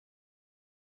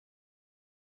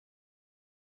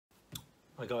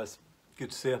Hi guys, good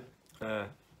to see you.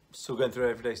 Still going through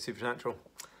Everyday Supernatural.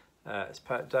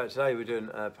 Today we're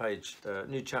doing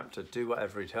new chapter, Do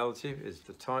Whatever He Tells You is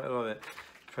the title of it,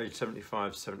 page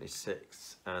 75,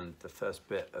 76 and the first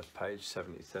bit of page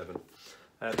 77.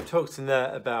 Talks in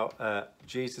there about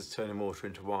Jesus turning water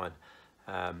into wine.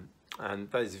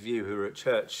 And those of you who were at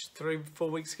church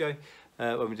 3-4 weeks ago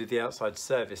when we did the outside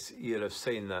service, you'll have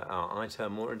seen that I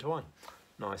turn water into wine.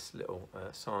 Nice little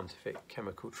scientific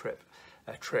chemical trick.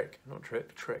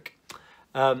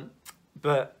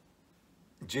 But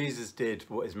Jesus did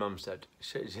what his mum said.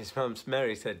 His mum,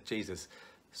 Mary, said, Jesus,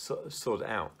 sort it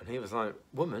out. And he was like,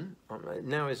 woman,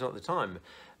 now is not the time.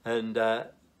 And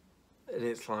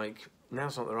it's like,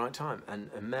 now's not the right time. And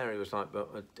Mary was like,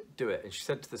 but do it. And she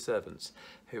said to the servants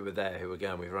who were there, who were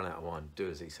going, we've run out of wine, do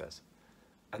as he says.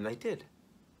 And they did.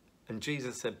 And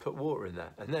Jesus said, put water in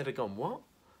there. And they'd have gone, what?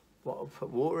 What,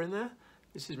 put water in there?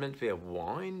 This is meant to be a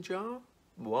wine jar?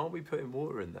 Why are we putting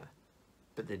water in there?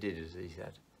 But they did as he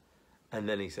said. And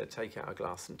then he said, take out a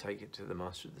glass and take it to the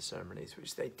master of the ceremonies,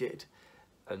 which they did.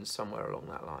 And somewhere along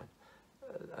that line,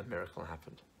 a miracle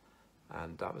happened.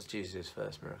 And that was Jesus'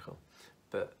 first miracle.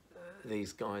 But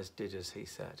these guys did as he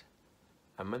said.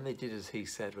 And when they did as he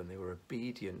said, when they were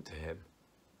obedient to him,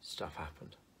 stuff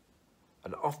happened.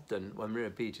 And often when we're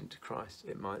obedient to Christ,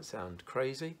 it might sound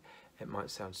crazy, it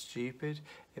might sound stupid,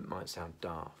 it might sound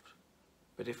daft.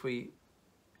 But if we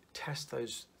test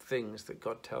those things that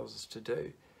God tells us to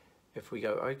do, if we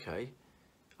go, okay,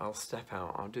 I'll step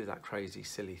out, I'll do that crazy,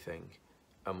 silly thing,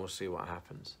 and we'll see what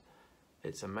happens.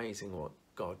 It's amazing what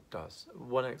God does.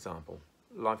 One example,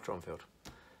 Life Dronfield,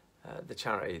 the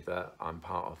charity that I'm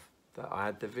part of, that I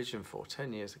had the vision for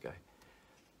 10 years ago.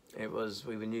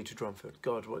 We were new to Dronfield.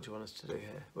 God, what do you want us to do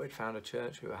here? We'd found a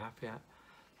church we were happy at.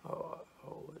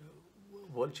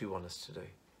 What do you want us to do?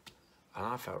 And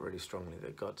I felt really strongly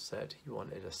that God said he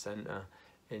wanted a centre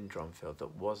in Dronfield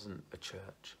that wasn't a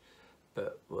church,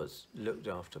 but was looked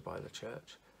after by the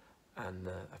church, and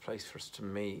a place for us to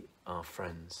meet our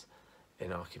friends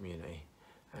in our community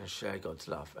and share God's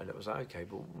love. And it was like, okay,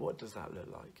 but what does that look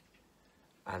like?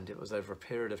 And it was over a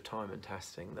period of time and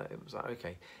testing that it was like,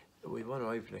 okay, we want to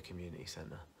open a community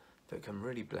centre that can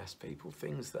really bless people,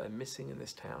 things that are missing in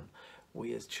this town.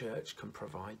 We as church can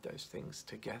provide those things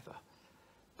together.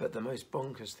 But the most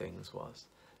bonkers things was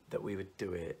that we would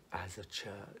do it as a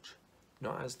church,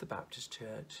 not as the Baptist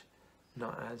Church,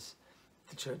 not as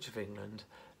the Church of England,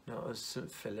 not as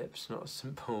St Philip's, not as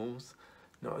St Paul's,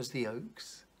 not as the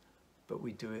Oaks, but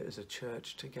we do it as a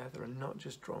church together, and not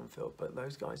just Dronfield, but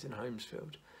those guys in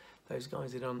Holmesfield, those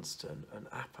guys in Unston and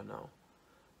Apenol.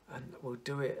 And we'll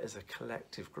do it as a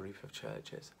collective group of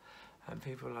churches. And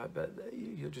people are like, but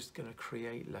you're just going to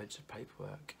create loads of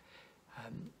paperwork.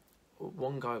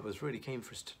 One guy was really keen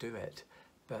for us to do it,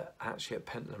 but actually at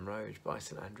Pentland Road by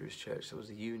St Andrew's Church, there was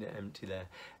a unit empty there.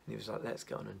 And he was like, let's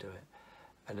go on and do it.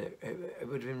 And it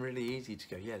would have been really easy to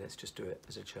go, yeah, let's just do it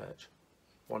as a church.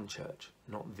 One church,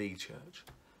 not the church.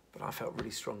 But I felt really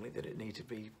strongly that it needed to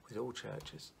be with all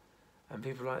churches. And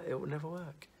people were like, it will never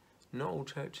work. Not all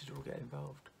churches will get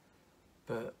involved.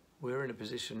 But we're in a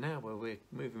position now where we're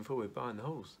moving forward buying the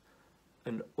halls.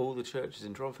 And all the churches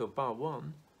in Dronfield, bar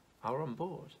one, are on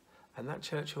board. And that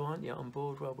church who aren't yet on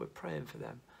board, well, we're praying for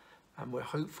them. And we're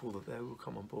hopeful that they will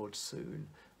come on board soon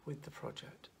with the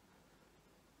project.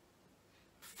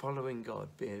 Following God,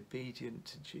 being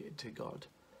obedient to God,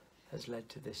 has led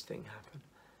to this thing happen.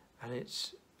 And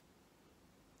it's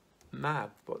mad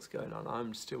what's going on.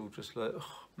 I'm still just like,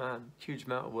 oh man, huge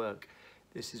amount of work.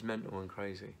 This is mental and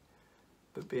crazy.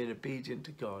 But being obedient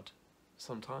to God,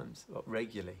 sometimes, well,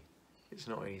 regularly, it's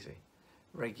not easy.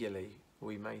 Regularly,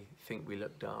 we may think we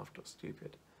look daft or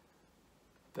stupid,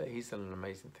 but he's done an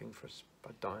amazing thing for us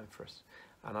by dying for us.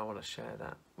 And I want to share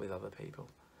that with other people.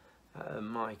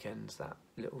 Mike ends that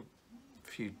little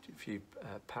few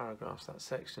paragraphs, that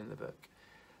section in the book,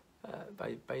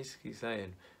 by basically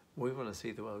saying, we want to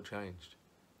see the world changed.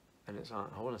 And it's like,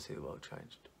 I want to see the world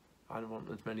changed. I want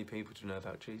as many people to know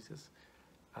about Jesus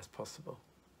as possible.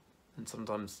 And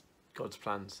sometimes God's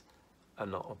plans are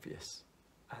not obvious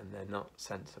and they're not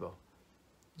sensible.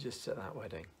 Just at that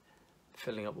wedding,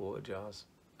 filling up wine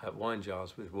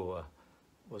jars with water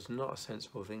was not a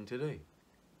sensible thing to do.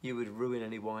 You would ruin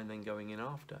any wine then going in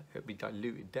after. It would be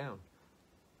diluted down.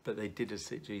 But they did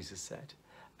as Jesus said.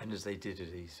 And as they did as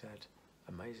he said,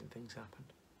 amazing things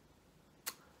happened.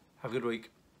 Have a good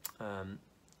week.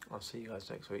 I'll see you guys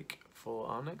next week for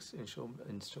our next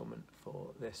installment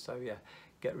for this. So yeah,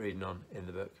 get reading on in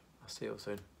the book. I'll see you all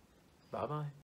soon. Bye bye.